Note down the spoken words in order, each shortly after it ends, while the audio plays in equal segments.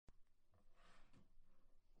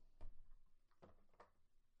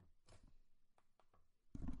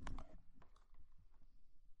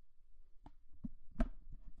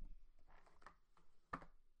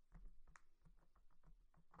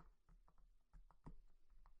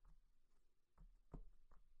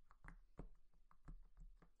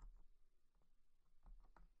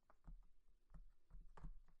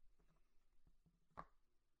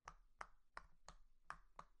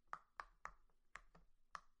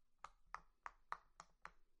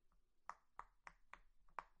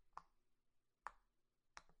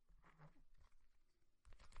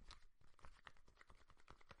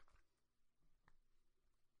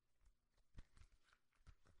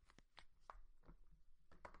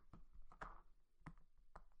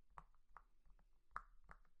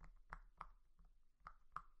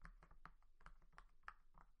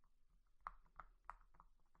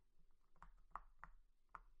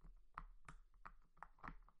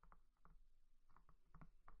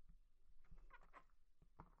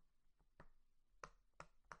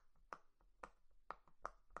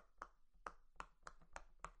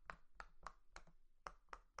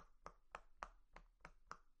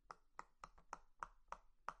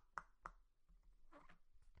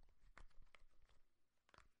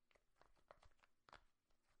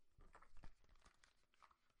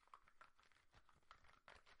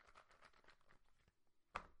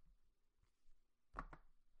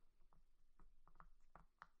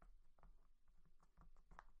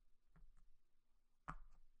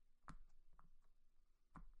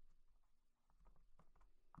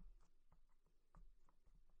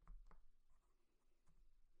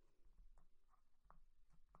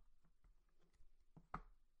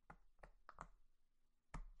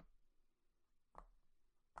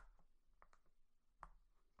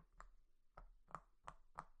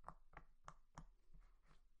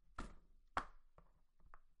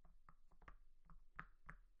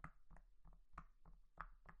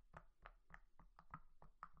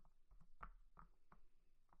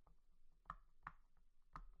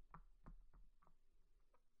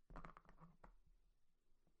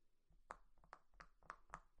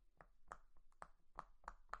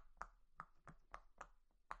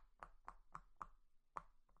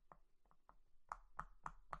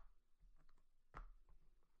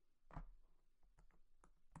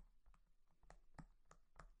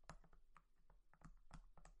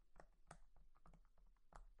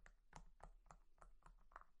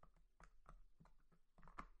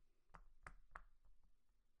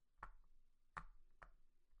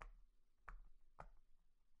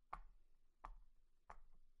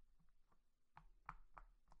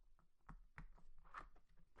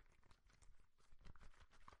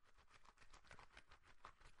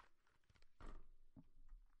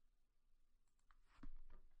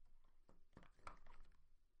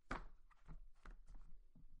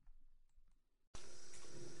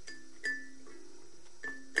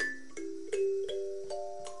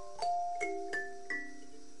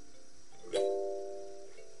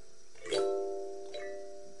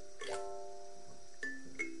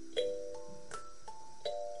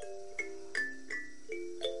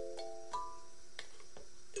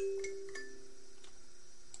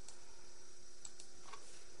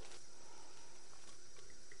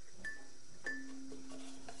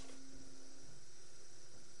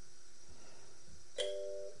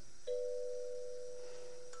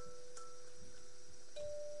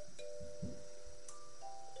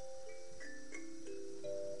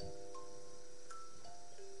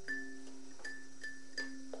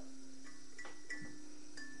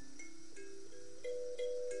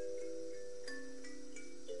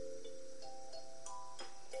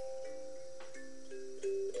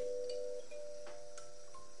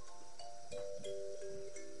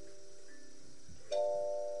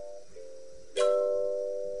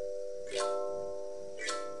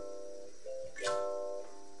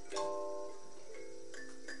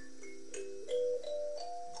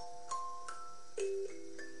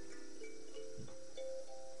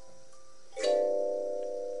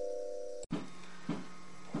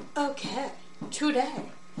Today,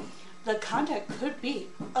 the content could be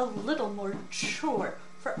a little more mature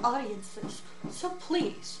for audiences, so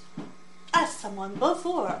please ask someone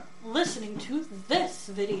before listening to this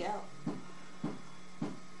video.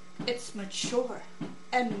 It's mature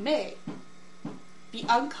and may be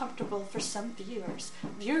uncomfortable for some viewers.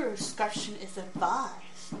 Viewer discretion is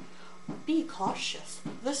advised. Be cautious.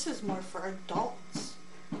 This is more for adults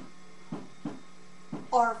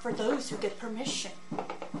or for those who get permission.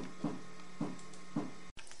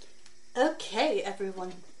 Okay,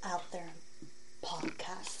 everyone out there in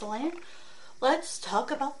podcast land, let's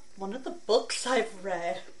talk about one of the books I've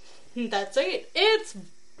read. That's right, it's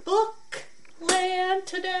book land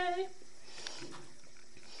today.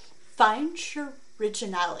 Find Your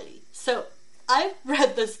Originality. So, I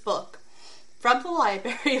read this book from the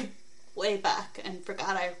library way back and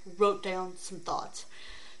forgot I wrote down some thoughts.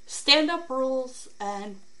 Stand-up rules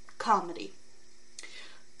and comedy.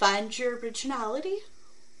 Find your originality.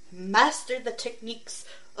 Master the techniques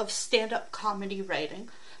of stand-up comedy writing.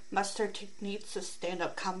 Master techniques of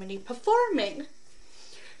stand-up comedy performing.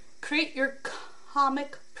 Create your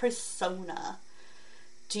comic persona.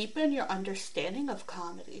 Deepen your understanding of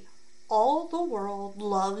comedy. All the world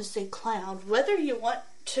loves a clown. Whether you want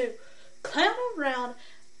to clown around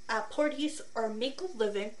at parties or make a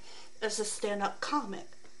living as a stand-up comic.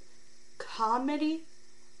 Comedy.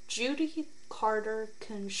 Judy Carter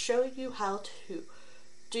can show you how to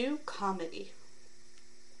do comedy.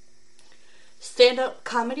 Stand-up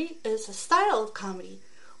comedy is a style of comedy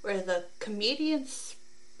where the comedian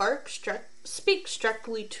speaks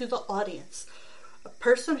directly to the audience. A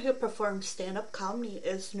person who performs stand-up comedy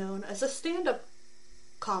is known as a stand-up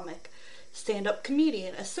comic, stand-up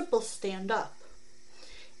comedian, a simple stand-up.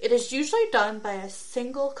 It is usually done by a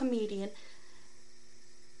single comedian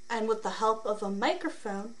and with the help of a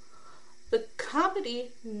microphone. The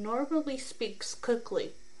comedy normally speaks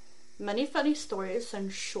quickly, many funny stories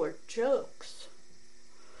and short jokes.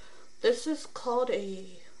 This is called a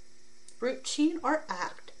routine or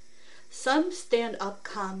act. Some stand-up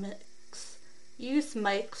comics use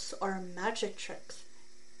mics or magic tricks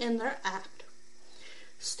in their act.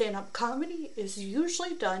 Stand-up comedy is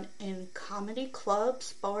usually done in comedy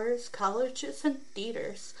clubs, bars, colleges, and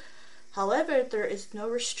theaters. However, there is no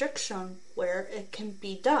restriction where it can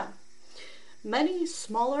be done. Many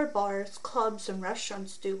smaller bars, clubs, and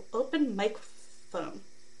restaurants do open microphone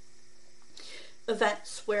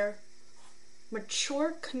events where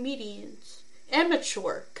amateur comedians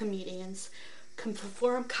can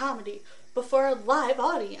perform comedy before a live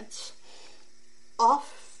audience,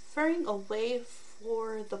 offering a way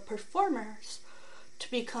for the performers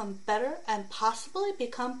to become better and possibly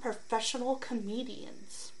become professional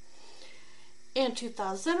comedians. In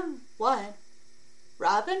 2001,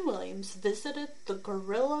 Robin Williams visited the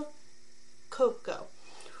gorilla Coco,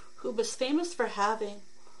 who was famous for having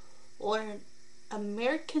learned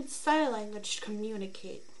American Sign Language to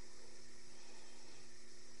communicate.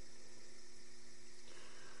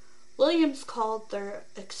 Williams called their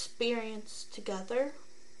experience together.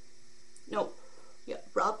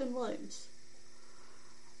 Robin Williams.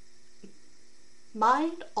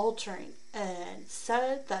 Mind-altering, and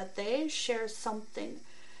said that they share something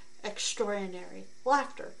extraordinary,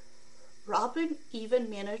 laughter. Robin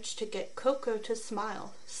even managed to get Coco to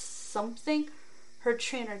smile, something her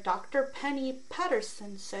trainer, Dr. Penny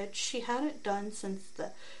Patterson, said she hadn't done since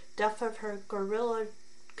the death of her gorilla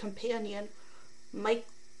companion,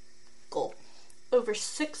 Michael, over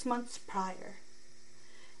 6 months prior.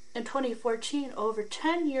 In 2014, over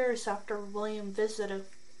 10 years after William visited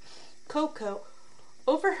Coco,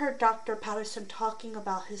 overheard Dr. Patterson talking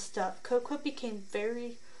about his death. Coco became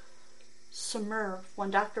very submerged when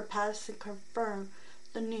Dr. Patterson confirmed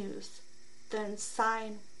the news, then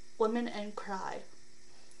signed Women and Cry.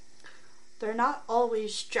 They're not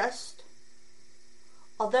always stressed.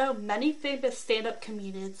 Although many famous stand-up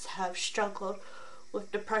comedians have struggled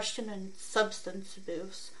with depression and substance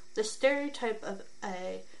abuse, the stereotype of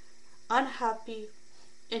a unhappy,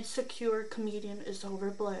 insecure comedian is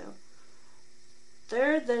overblown.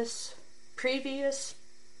 This previous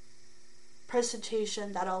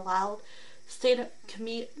presentation that allowed stand-up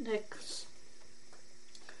comedians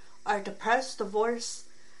are depressed, divorced,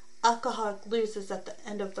 alcoholic losers at the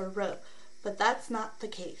end of the road. But that's not the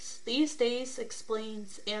case. These days,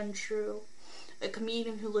 explains Andrew, a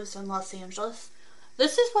comedian who lives in Los Angeles.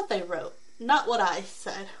 This is what they wrote, not what I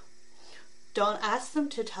said. Don't ask them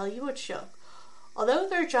to tell you a joke. Although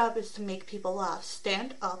their job is to make people laugh,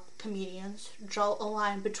 stand-up comedians draw a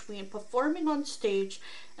line between performing on stage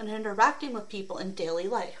and interacting with people in daily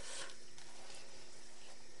life.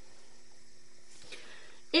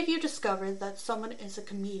 If you discover that someone is a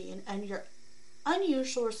comedian and your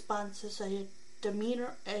unusual response is a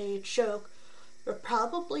demeanor, a joke, you're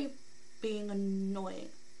probably being annoying.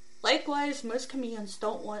 Likewise, most comedians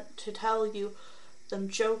don't want to tell you them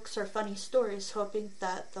jokes or funny stories hoping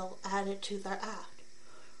that they'll add it to their act.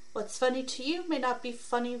 What's funny to you may not be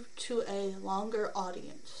funny to a longer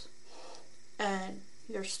audience, and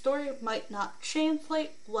your story might not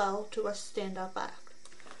translate well to a stand-up act.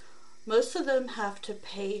 Most of them have to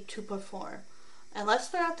pay to perform, unless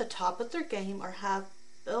they're at the top of their game or have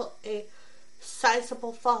built a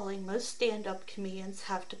sizable following. Most stand-up comedians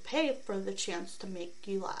have to pay for the chance to make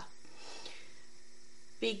you laugh.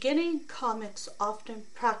 Beginning comics often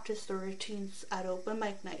practice their routines at open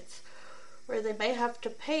mic nights, where they may have to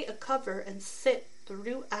pay a cover and sit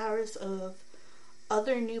through hours of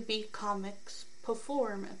other newbie comics'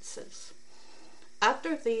 performances.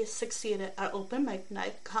 After they succeeded at open mic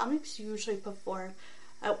night, comics usually perform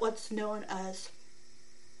at what's known as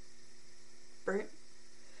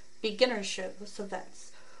beginner shows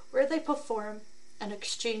events, where they perform in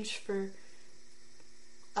exchange for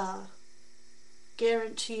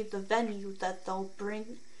guarantee the venue that they'll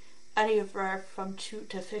bring anywhere from 2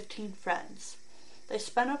 to 15 friends. They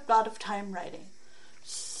spend a lot of time writing.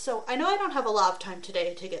 So I know I don't have a lot of time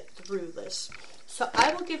today to get through this. So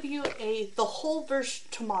I will give you the whole verse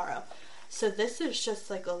tomorrow. So this is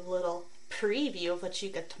just like a little preview of what you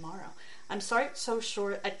get tomorrow. I'm sorry it's so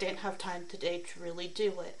short. I didn't have time today to really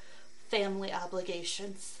do it. Family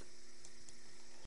obligations.